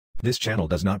This channel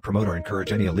does not promote or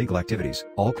encourage any illegal activities.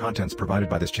 All contents provided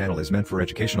by this channel is meant for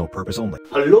educational purpose only.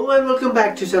 Hello and welcome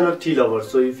back to channel Tea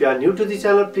Lovers. So if you are new to the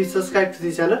channel, please subscribe to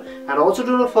the channel and also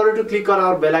do not forget to click on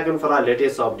our bell icon for our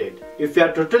latest update. If you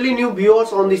are totally new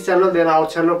viewers on this channel, then our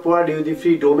channel provides you the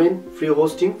free domain, free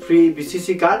hosting, free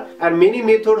BCC card and many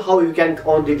methods how you can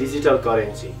earn the digital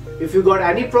currency. If you got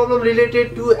any problem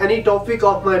related to any topic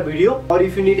of my video, or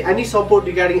if you need any support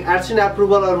regarding AdSense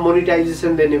approval or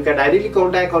monetization, then you can directly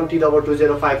contact on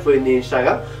tlover2054 in the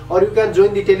Instagram, or you can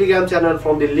join the Telegram channel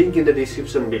from the link in the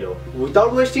description below.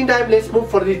 Without wasting time, let's move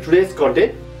for the today's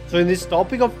content. So in this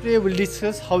topic of today, we'll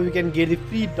discuss how you can get the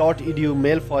free .edu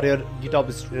mail for your GitHub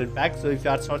Student Pack. So if you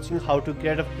are searching how to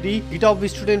create a free GitHub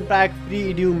Student Pack,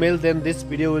 free edu mail, then this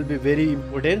video will be very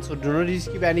important. So do not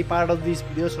skip any part of this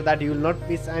video so that you will not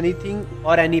miss anything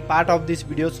or any part of this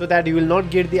video, so that you will not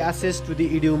get the access to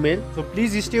the edu mail. So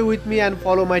please stay with me and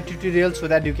follow my tutorial so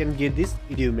that you can get this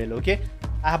edu mail, okay?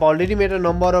 I have already made a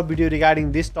number of videos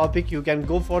regarding this topic. You can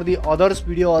go for the others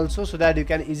video also so that you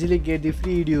can easily get the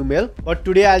free edu mail. But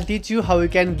today I'll teach you how you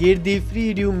can get the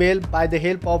free edu mail by the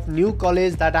help of new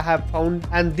college that I have found,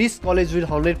 and this college will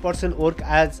 100% work,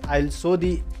 as I'll show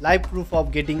the live proof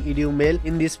of getting edu mail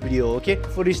in this video, okay?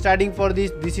 For starting for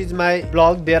this is my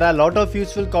blog. There are a lot of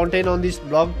useful content on this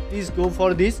blog. Please go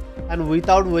for this, and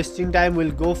without wasting time,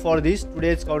 we'll go for this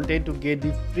today's content to get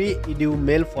the free edu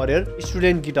mail for your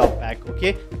student GitHub pack,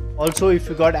 okay? Also, if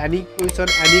you got any question,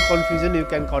 any confusion, you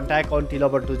can contact on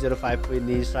tlover2054 in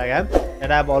the Instagram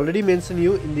that I have already mentioned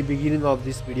you in the beginning of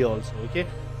this video also, okay?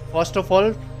 First of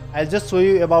all, I'll just show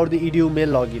you about the edu mail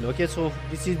login, okay? So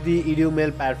this is the edu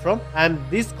mail platform, and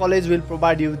this college will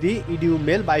provide you the edu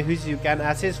mail by which you can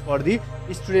access for the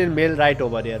student mail right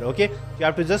over here, okay? You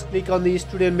have to just click on the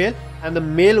student mail, and the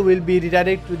mail will be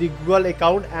redirected to the Google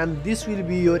account, and this will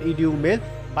be your edu mail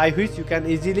by which you can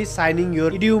easily sign in your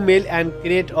edu mail and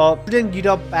create a student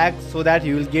GitHub pack, so that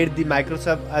you will get the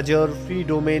Microsoft Azure free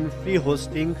domain, free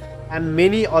hosting and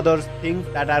many other things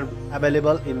that are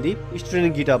available in the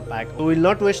student GitHub pack. So we'll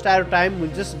not waste our time,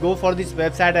 we'll just go for this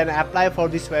website and apply for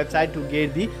this website to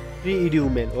get the free edu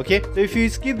mail, okay? So if you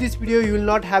skip this video, you will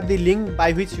not have the link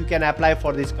by which you can apply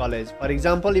for this college. For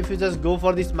example, if you just go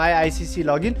for this my ICC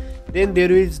login, then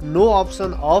there is no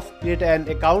option of create an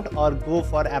account or go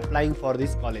for applying for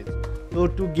this college. So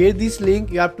to get this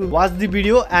link, you have to watch the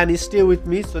video and stay with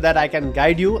me so that I can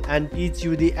guide you and teach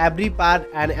you the every part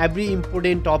and every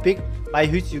important topic by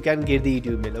which you can get the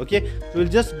edu mail, okay? So we'll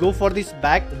just go for this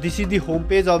back. This is the home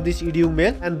page of this edu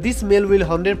mail, and this mail will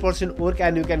 100% work,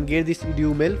 and you can get this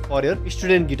edu mail for your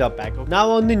student GitHub pack, okay? Now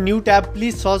on the new tab,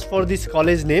 please search for this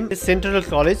college name, Central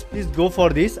College. Please go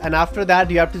for this, and after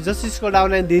that you have to just scroll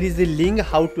down and there is the link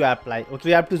how to apply, okay?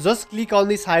 You have to just click on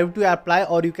this how to apply,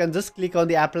 or you can just click on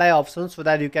the apply option so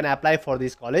that you can apply for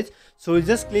this college. So you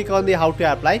just click on the how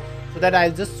to apply, so that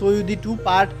I'll just show you the two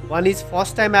part. One is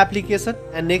first time application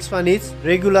and next one is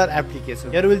regular application.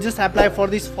 Here we'll just apply for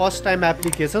this first time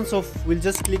application, so we'll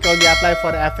just click on the apply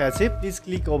for FSA. Please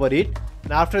click over it,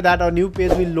 and after that our new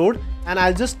page will load, and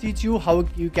I'll just teach you how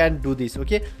you can do this,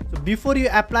 okay? So before you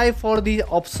apply for the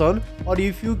option, or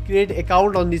if you create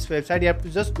account on this website, you have to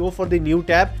just go for the new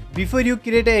tab. Before you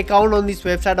create an account on this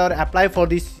website or apply for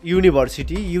this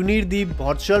university, you need the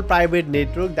virtual private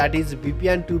network, that is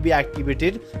VPN, to be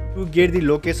activated to get the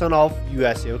location of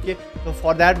USA, okay? So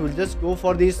for that, we'll just go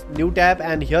for this new tab,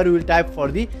 and here we will type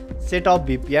for the setup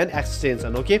VPN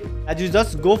extension, okay? As you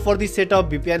just go for the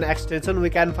setup VPN extension, we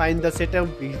can find the setup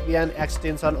VPN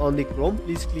extension on the Chrome.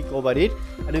 Please click over it,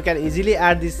 and you can easily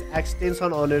add this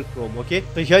extension on your Chrome, okay?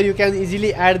 So here you can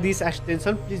easily add this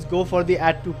extension. Please go for the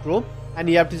add to Chrome, and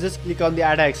you have to just click on the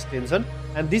add extension,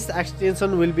 and this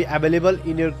extension will be available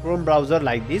in your Chrome browser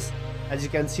like this, as you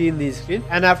can see in the screen.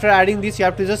 And after adding this, you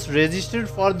have to just register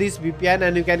for this VPN,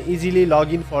 and you can easily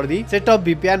log in for the setup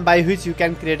VPN by which you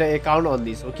can create an account on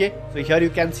this, okay? So here you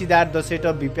can see that the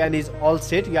setup VPN is all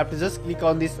set. You have to just click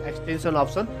on this extension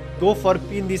option, go for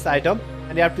pin this item,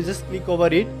 and you have to just click over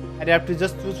it, and you have to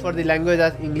just choose for the language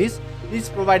as English. Please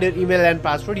provide your email and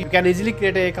password. You can easily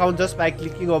create an account just by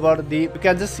clicking over the, you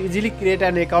can just easily create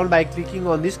an account by clicking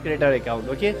on this creator account,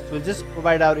 okay? So we'll just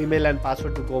provide our email and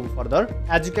password to go further.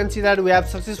 As you can see that we have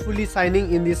successfully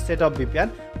signing in this setup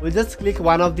VPN. We'll just click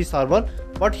one of the server,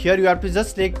 but here you have to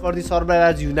just select for the server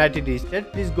as United States.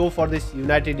 Please go for this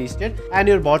United States, and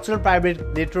your virtual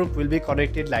private network will be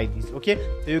connected like this, okay?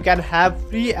 So you can have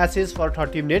free access for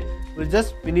 30 minutes. We'll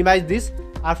just minimize this,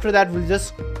 After that, we'll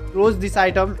just close this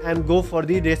item and go for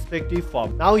the respective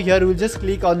form. Now here we'll just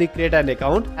click on the create an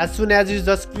account. As soon as you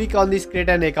just click on this create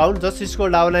an account, just scroll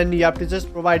down and you have to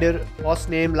just provide your first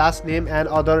name, last name and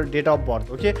other date of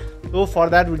birth. Okay, so for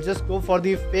that we'll just go for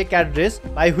the fake address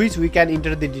by which we can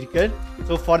enter the detail.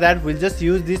 So for that we'll just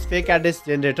use this fake address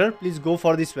generator. Please go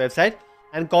for this website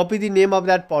and copy the name of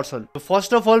that person. So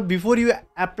first of all, before you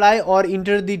apply or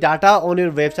enter the data on your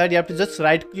website, you have to just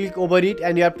right click over it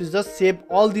and you have to just save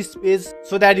all this page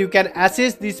so that you can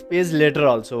access this page later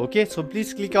also. Okay, so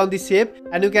please click on the save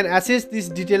and you can access this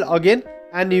detail again,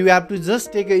 and you have to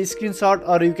just take a screenshot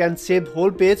or you can save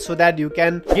whole page so that you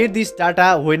can get this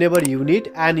data whenever you need,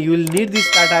 and you will need this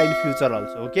data in future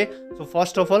also. Okay, so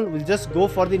first of all we'll just go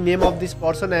for the name of this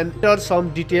person and enter some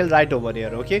detail right over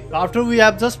here. Okay, after we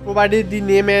have just provided the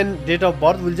name and date of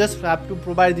birth, we'll just have to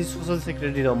provide the social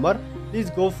security number. Please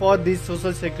go for this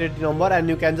social security number and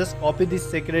you can just copy this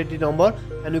security number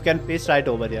and you can paste right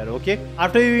over here. Okay,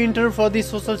 after you enter for the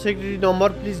social security number,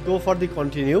 please go for the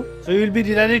continue. So you will be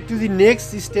redirected to the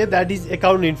next step, that is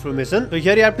account information. So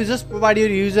here you have to just provide your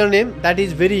username, that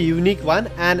is very unique one,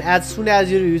 and as soon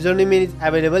as your username is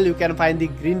available, you can find the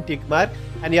green tick mark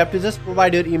and you have to just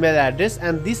provide your email address,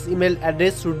 and this email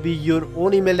address should be your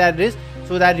own email address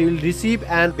so that you will receive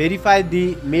and verify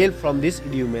the mail from this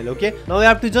Edu Mail. Okay, now you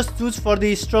have to just choose for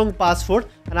the strong password,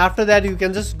 and after that you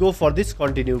can just go for this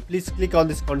continue. Please click on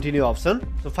this continue option.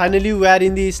 So finally we are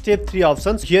in the step 3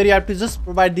 options. Here you have to just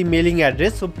provide the mailing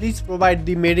address. So please provide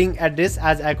the mailing address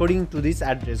as according to this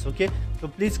address. Okay, so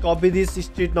please copy this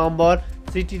street number,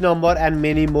 city number and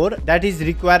many more that is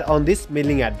required on this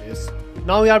mailing address.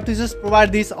 Now you have to just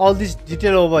provide all this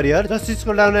detail over here. Just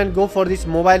scroll down and go for this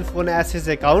mobile phone access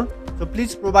account. So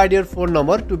please provide your phone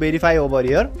number to verify over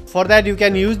here. For that you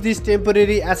can use this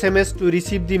temporary SMS to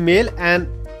receive the mail, and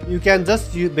you can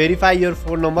just verify your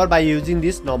phone number by using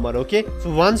this number. Okay,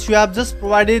 so once you have just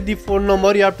provided the phone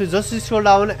number, you have to just scroll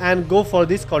down and go for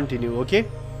this continue. Okay,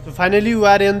 so finally we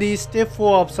are in the step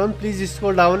 4 option. Please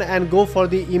scroll down and go for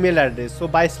the email address. So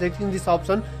by selecting this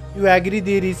option, you agree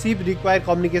the receive required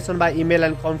communication by email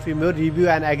and confirm your review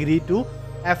and agree to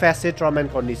FSA term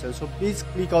and conditions. So please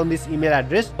click on this email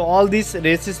address. So all this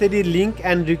necessary link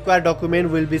and required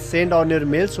document will be sent on your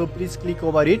mail. So please click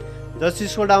over it. Just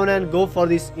scroll down and go for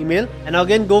this email, and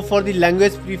again go for the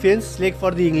language preference. Select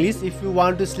for the English. If you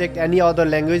want to select any other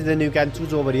language, then you can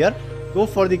choose over here. Go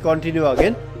for the continue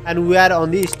again, and we are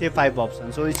on the step 5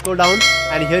 option. So scroll down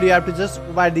and here you have to just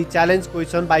provide the challenge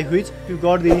question by which if you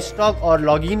got the stock or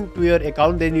login to your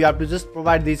account, then you have to just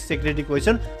provide this security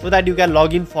question so that you can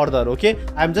log in further. Okay,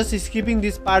 I'm just skipping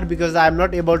this part because I'm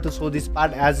not able to show this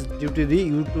part as due to the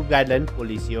YouTube guideline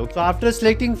policy. Okay, so after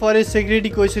selecting for a security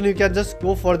question, you can just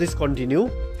go for this continue.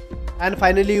 And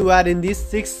finally you are in this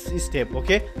 6th step.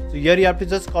 Okay, so here you have to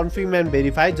just confirm and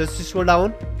verify. Just scroll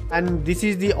down, and this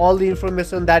is all the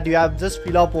information that you have just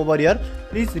fill up over here.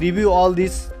 Please review all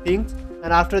these things,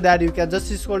 and after that you can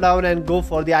just scroll down and go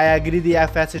for the I agree the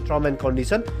FSA term and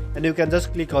condition, and you can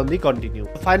just click on the continue.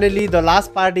 Finally the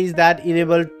last part is that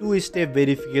enable 2-step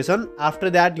verification. After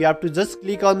that you have to just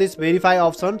click on this verify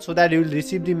option so that you will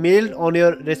receive the mail on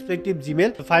your respective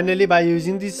Gmail. So finally, by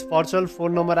using this virtual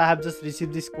phone number, I have just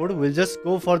received this code. We'll just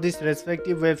go for this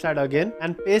respective website again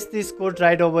and paste this code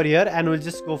right over here, and we'll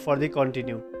just go for the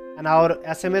continue. And our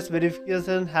SMS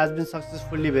verification has been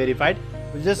successfully verified.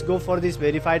 We'll just go for this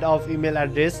verified of email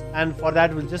address, and for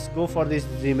that we'll just go for this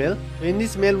Gmail. So in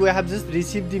this mail we have just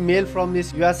received the mail from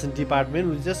this US department.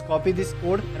 We'll just copy this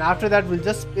code, and after that we'll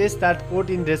just paste that code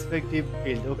in respective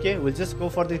field. Okay, we'll just go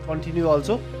for the continue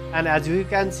also, and as you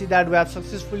can see that we have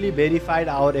successfully verified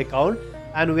our account,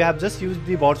 and we have just used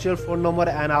the virtual phone number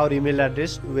and our email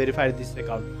address to verify this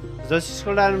account. Just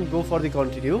scroll down and go for the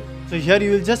continue. So here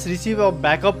you will just receive a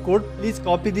backup code. Please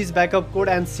copy this backup code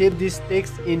and save this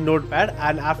text in notepad,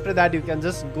 and after that you can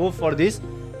just go for this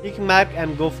tick mark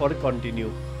and go for continue.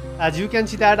 As you can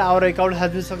see that our account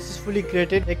has been successfully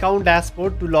created. Account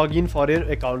dashboard to log in for your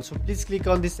account. So please click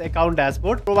on this account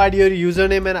dashboard. Provide your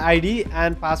username and ID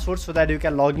and password so that you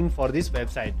can log in for this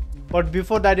website. But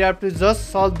before that you have to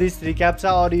just solve this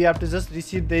reCAPTCHA, or you have to just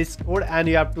receive this code and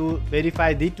you have to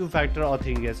verify the 2-factor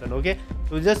authentication. Okay,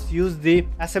 so we'll just use the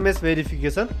SMS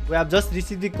verification. We have just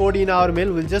received the code in our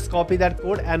mail. We'll just copy that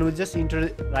code and we'll just enter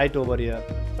it right over here.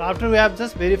 So after we have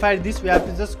just verified this, we have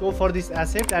to just go for this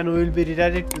accept, and we will be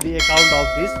redirected to the account of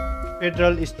this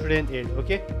Federal Student Aid.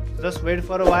 Okay, so just wait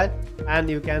for a while and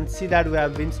you can see that we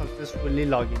have been successfully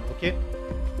logged in. Okay,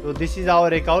 so this is our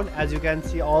account. As you can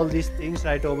see all these things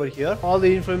right over here. All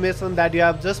the information that you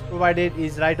have just provided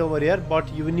is right over here,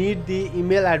 but you need the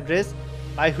email address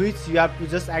by which you have to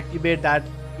just activate that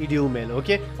Edu Mail.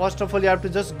 Okay, first of all you have to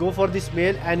just go for this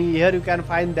mail, and here you can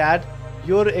find that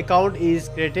your account is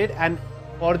created, and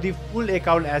for the full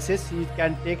account access it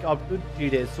can take up to 3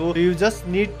 days. So you just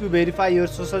need to verify your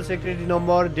social security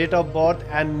number, date of birth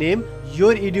and name.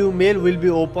 Your Edu Mail will be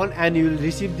open and you will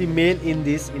receive the mail in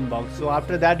this inbox. So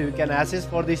after that you can access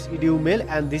for this Edu Mail,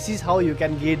 and this is how you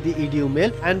can get the Edu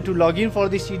Mail. And to log in for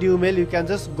this Edu Mail, you can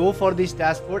just go for this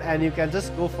dashboard and you can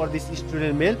just go for this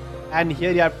student mail, and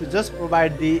here you have to just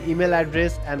provide the email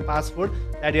address and password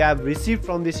that you have received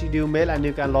from this Edu Mail, and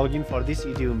you can log in for this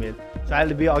Edu Mail. So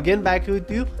I'll be again back with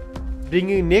you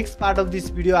bringing next part of this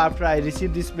video after I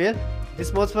receive this mail.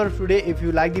 This much for today. If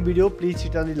you like the video, please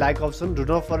hit on the like option. Do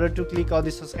not forget to click on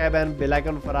the subscribe and bell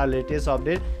icon for our latest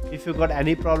update. If you got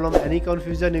any problem, any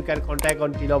confusion, you can contact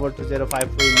on tlover2054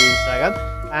 in Instagram.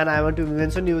 And I want to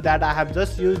mention you that I have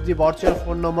just used the virtual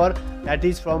phone number that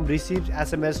is from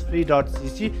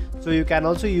receivesmsfree.cc. So you can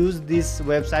also use this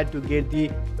website to get the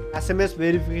SMS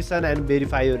verification and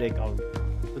verify your account.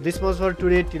 So this much for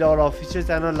today. Till our official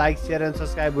channel, like, share and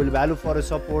subscribe will value for your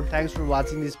support. Thanks for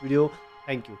watching this video.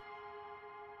 Thank you.